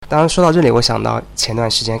当然说到这里，我想到前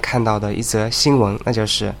段时间看到的一则新闻，那就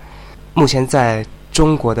是目前在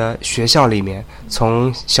中国的学校里面，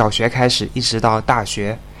从小学开始一直到大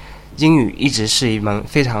学，英语一直是一门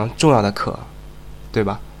非常重要的课，对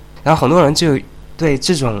吧？然后很多人就对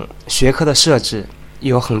这种学科的设置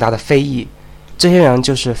有很大的非议，这些人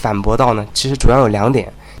就是反驳到呢，其实主要有2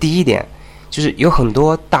点。第一点就是有很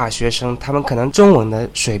多大学生，他们可能中文的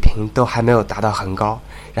水平都还没有达到很高，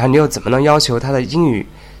然后你又怎么能要求他的英语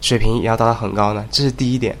水平也要达到很高呢？这是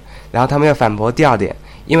第一点。然后他们又反驳第2点，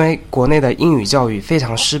因为国内的英语教育非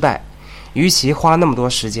常失败，与其花那么多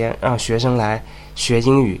时间让学生来学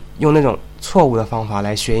英语，用那种错误的方法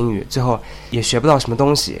来学英语，最后也学不到什么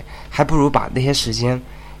东西，还不如把那些时间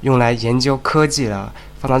用来研究科技了，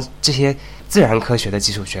放到这些自然科学的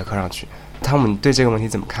基础学科上去。汤姆，你对这个问题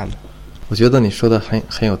怎么看呢？我觉得你说的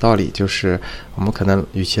很有道理，就是我们可能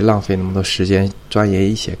与其浪费那么多时间钻研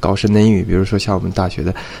一些高深的英语，比如说像我们大学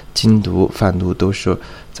的精读、泛读，都是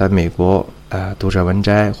在美国读者文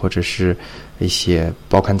摘或者是一些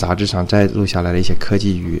报刊杂志上摘录下来的一些科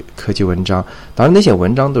技语、科技文章。当然那些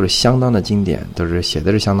文章都是相当的经典，都是写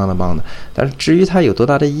的是相当的棒的，但是至于它有多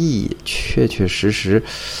大的意义，确确实实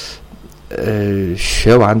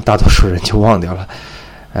学完大多数人就忘掉了。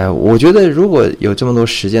我觉得如果有这么多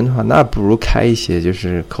时间的话，那不如开一些就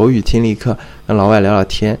是口语听力课，跟老外聊聊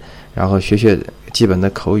天，然后学学基本的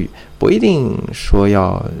口语，不一定说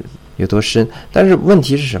要有多深。但是问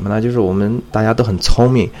题是什么呢？就是我们大家都很聪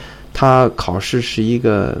明，他考试是一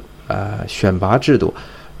个选拔制度。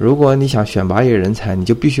如果你想选拔一个人才，你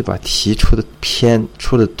就必须把题出的偏、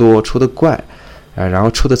出的多、出的怪。然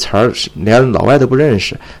后出的词儿连老外都不认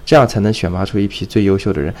识，这样才能选拔出一批最优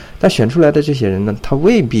秀的人。但选出来的这些人呢，他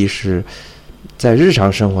未必是在日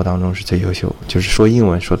常生活当中是最优秀，就是说英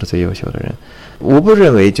文说的最优秀的人。我不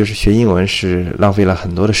认为就是学英文是浪费了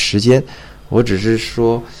很多的时间，我只是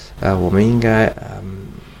说我们应该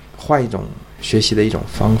换一种学习的一种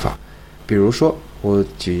方法。比如说我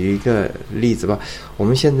举一个例子吧，我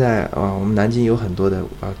们现在我们南京有很多的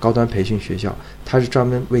高端培训学校，它是专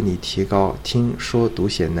门为你提高听说读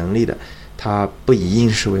写能力的，它不以应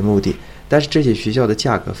试为目的。但是这些学校的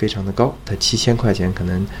价格非常的高，它7000块钱可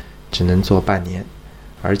能只能做半年，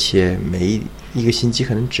而且每一个星期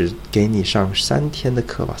可能只给你上3天的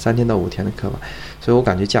课吧，3天到5天的课吧。所以我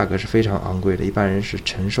感觉价格是非常昂贵的，一般人是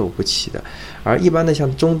承受不起的。而一般的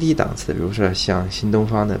像中低档次的，比如说像新东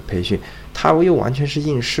方的培训，它又完全是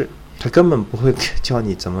应试，它根本不会教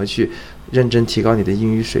你怎么去认真提高你的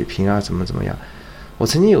英语水平啊，怎么样。我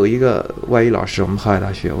曾经有一个外语老师，我们河海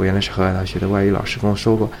大学，我原来是河海大学的外语老师跟我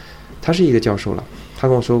说过，他是一个教授了，他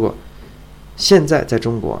跟我说过，现在在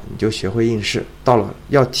中国你就学会应试，到了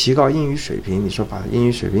要提高英语水平，你说把英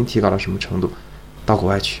语水平提高到什么程度，到国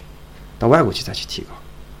外去，到外国去再去提高。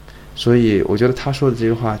所以我觉得他说的这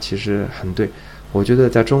句话其实很对。我觉得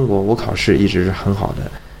在中国我考试一直是很好的，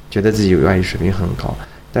觉得自己外语水平很高，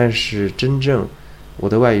但是真正我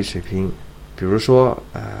的外语水平，比如说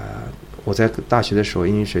我在大学的时候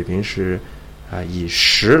英语水平是以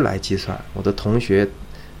10来计算，我的同学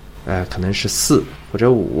可能是4或者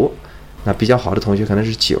5，那比较好的同学可能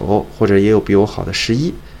是9，或者也有比我好的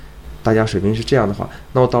11。大家水平是这样的话，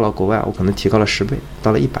那我到了国外我可能提高了10倍，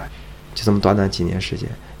到了100，就这么短短几年时间。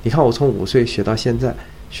你看我从5岁学到现在，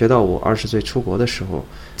学到我20岁出国的时候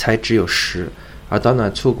才只有10，而短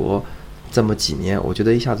短出国这么几年，我觉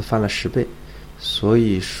得一下子翻了10倍。所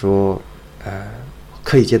以说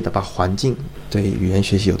可以见得把环境对语言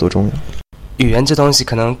学习有多重要。语言这东西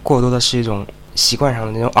可能过多的是一种习惯上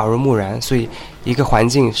的那种耳濡目染，所以一个环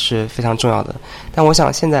境是非常重要的。但我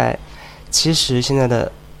想其实现在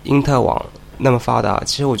的因特网那么发达，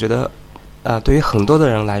其实我觉得对于很多的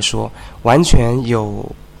人来说，完全有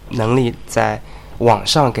能力在网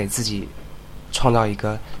上给自己创造一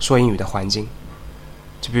个说英语的环境。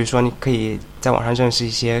就比如说你可以在网上认识一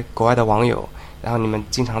些国外的网友，然后你们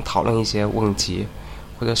经常讨论一些问题，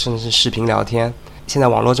或者甚至是视频聊天。现在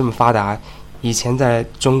网络这么发达，以前在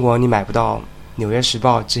中国你买不到纽约时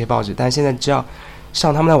报这些报纸，但现在只要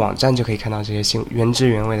上他们的网站就可以看到这些原汁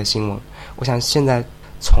原味的新闻。我想现在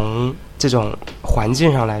从这种环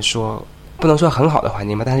境上来说，不能说很好的环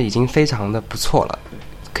境吧，但是已经非常的不错了，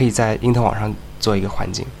可以在因特网上做一个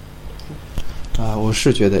环境。我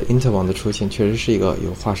是觉得因特网的出现确实是一个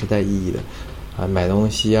有划时代意义的买东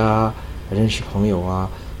西啊，认识朋友啊，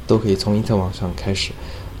都可以从因特网上开始。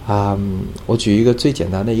我举一个最简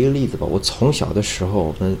单的一个例子吧。我从小的时候，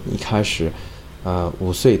我们一开始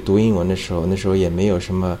5岁读英文的时候，那时候也没有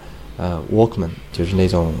什么Walkman， 就是那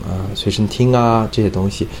种随身听啊这些东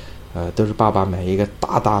西，都是爸爸买一个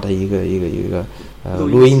大大的一个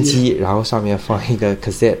录音机，然后上面放一个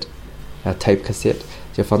cassette tape cassette，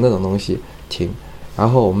就放那种东西听。然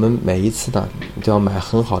后我们每一次呢都要买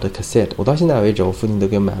很好的 cassette， 我到现在为止我父亲都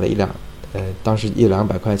给我买了当时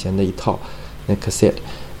100-200块钱的一套那 cassette，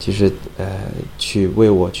 就是去为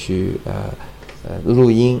我去录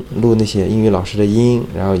音，录那些英语老师的音，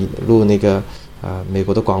然后录那个美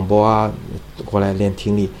国的广播啊，过来练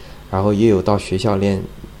听力，然后也有到学校练，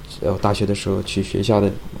大学的时候去学校的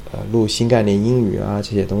录新概念英语啊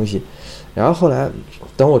这些东西。然后后来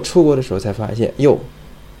等我出国的时候才发现，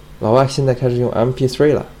老外现在开始用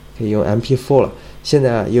MP3 了，可以用 MP4 了，现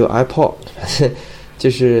在也有 iPod， 就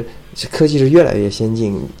是科技是越来越先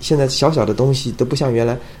进。现在小小的东西都不像原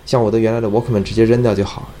来，像我的原来的 Walkman 直接扔掉就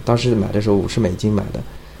好，当时买的时候$50买的，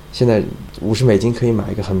现在$50可以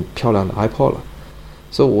买一个很漂亮的 iPod 了。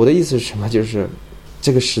所以我的意思是什么，就是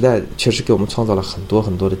这个时代确实给我们创造了很多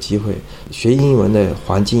很多的机会，学英文的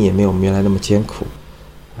环境也没有我们原来那么艰苦，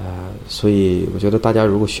所以我觉得大家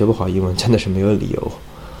如果学不好英文真的是没有理由。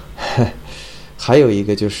还有一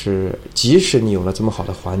个就是，即使你有了这么好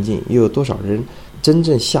的环境，又有多少人真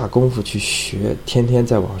正下功夫去学，天天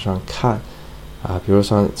在网上看比如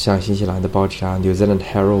说像新西兰的报纸啊 New Zealand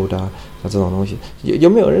Herald 啊这种东西，有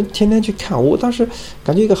没有人天天去看？我当时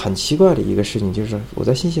感觉一个很奇怪的一个事情，就是我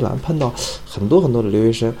在新西兰碰到很多很多的留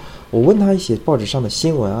学生，我问他一些报纸上的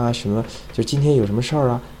新闻啊，什么就今天有什么事儿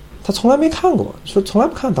啊，他从来没看过，说从来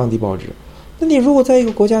不看当地报纸。那你如果在一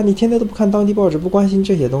个国家，你天天都不看当地报纸，不关心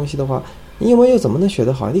这些东西的话，你英文又怎么能学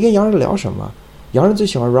得好？你跟洋人聊什么？洋人最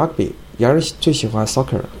喜欢 rugby， 洋人最喜欢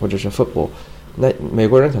soccer 或者是 football， 那美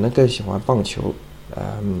国人可能更喜欢棒球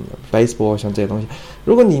baseball 像这些东西。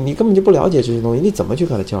如果你根本就不了解这些东西，你怎么去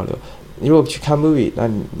和他交流？你如果去看 movie， 那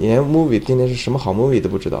你连 movie 今天是什么好 movie 都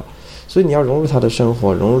不知道。所以你要融入他的生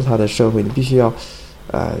活，融入他的社会，你必须要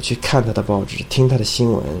去看他的报纸，听他的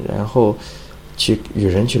新闻，然后去与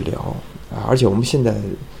人去聊而且我们现在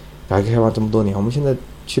改革开放这么多年，我们现在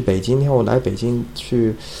去北京，你看我来北京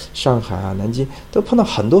去上海啊南京都碰到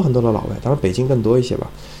很多很多的老外，当然北京更多一些吧。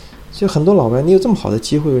就很多老外，你有这么好的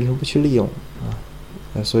机会为什么不去利用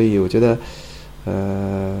所以我觉得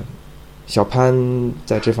小潘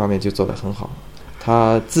在这方面就做得很好，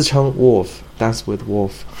他自称 Wolf Dance with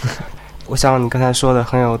Wolf 我想你刚才说的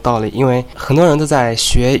很有道理，因为很多人都在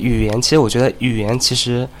学语言，其实我觉得语言其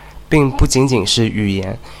实并不仅仅是语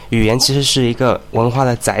言，语言其实是一个文化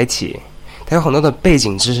的载体，它有很多的背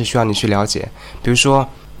景知识需要你去了解。比如说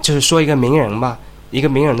就是说一个名人吧，一个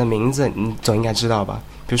名人的名字你总应该知道吧。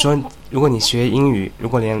比如说如果你学英语，如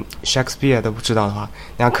果连 Shakespeare 都不知道的话，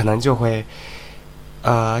那可能就会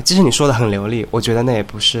即使你说的很流利，我觉得那也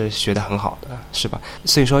不是学得很好的，是吧？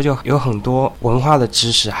所以说就有很多文化的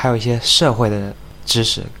知识，还有一些社会的知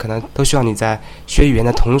识，可能都需要你在学语言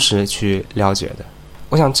的同时去了解的。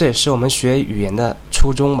我想这也是我们学语言的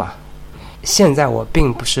初衷吧。现在我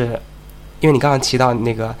并不是，因为你刚刚提到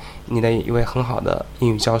那个你的一位很好的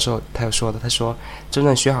英语教授，他说真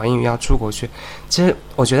正学好英语要出国去。其实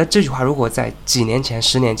我觉得这句话如果在几年前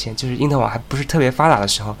10年前，就是因特网还不是特别发达的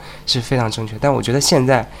时候是非常正确，但我觉得现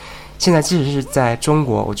在即使是在中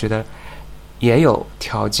国，我觉得也有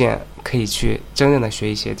条件可以去真正的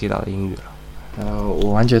学一些地道的英语了。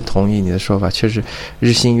我完全同意你的说法，确实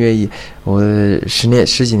日新月异。我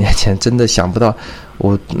十几年前真的想不到，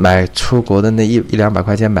我买出国的那100-200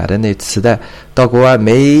块钱买的那磁带，到国外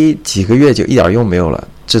没几个月就一点用没有了。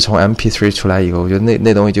自从 MP3 出来以后，我觉得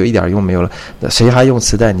那东西就一点用没有了。谁还用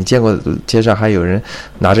磁带？你见过街上还有人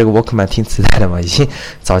拿这个 Walkman 听磁带的吗？已经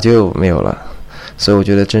早就没有了。所以我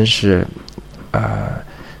觉得真是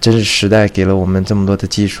时代给了我们这么多的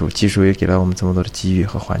技术也给了我们这么多的机遇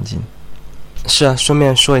和环境。是啊，顺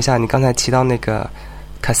便说一下，你刚才提到那个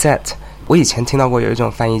cassette， 我以前听到过有一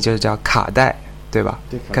种翻译就是叫卡带，对吧？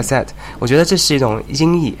对 ，cassette， 我觉得这是一种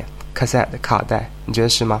音译 ，cassette 卡带，你觉得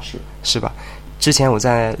是吗？是吧？之前我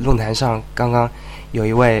在论坛上刚刚有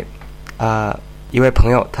一位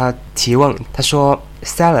朋友他提问，他说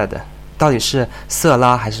salad 到底是色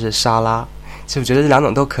拉还是沙拉？其实我觉得这两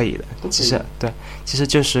种都可以的，其实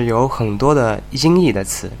就是有很多的音译的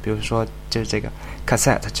词，比如说就是这个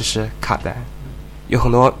cassette 就是卡带。有很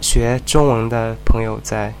多学中文的朋友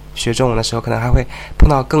在学中文的时候，可能还会碰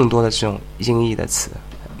到更多的这种音译的词。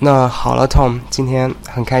那好了 Tom， 今天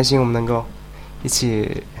很开心我们能够一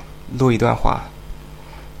起录一段话。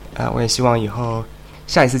我也希望以后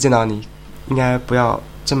下一次见到你应该不要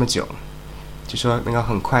这么久，就说能够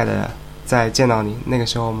很快的再见到你，那个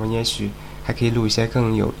时候我们也许还可以录一些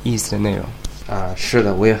更有意思的内容。是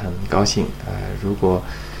的，我也很高兴。如果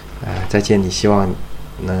再见你，希望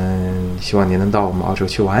你能到我们澳洲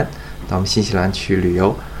去玩，到我们新西兰去旅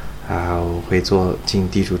游。我会做尽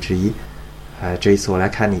地主之谊。这一次我来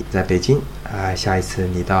看你在北京，下一次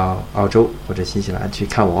你到澳洲或者新西兰去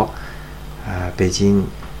看我，北京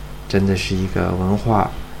真的是一个文化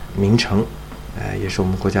名城，也是我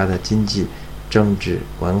们国家的经济、政治、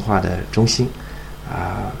文化的中心，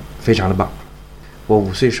非常的棒。我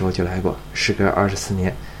5岁时候就来过，时隔24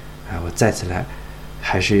年，我再次来，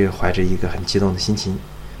还是怀着一个很激动的心情，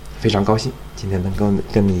非常高兴今天能够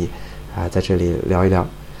跟你在这里聊一聊，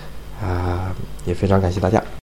也非常感谢大家。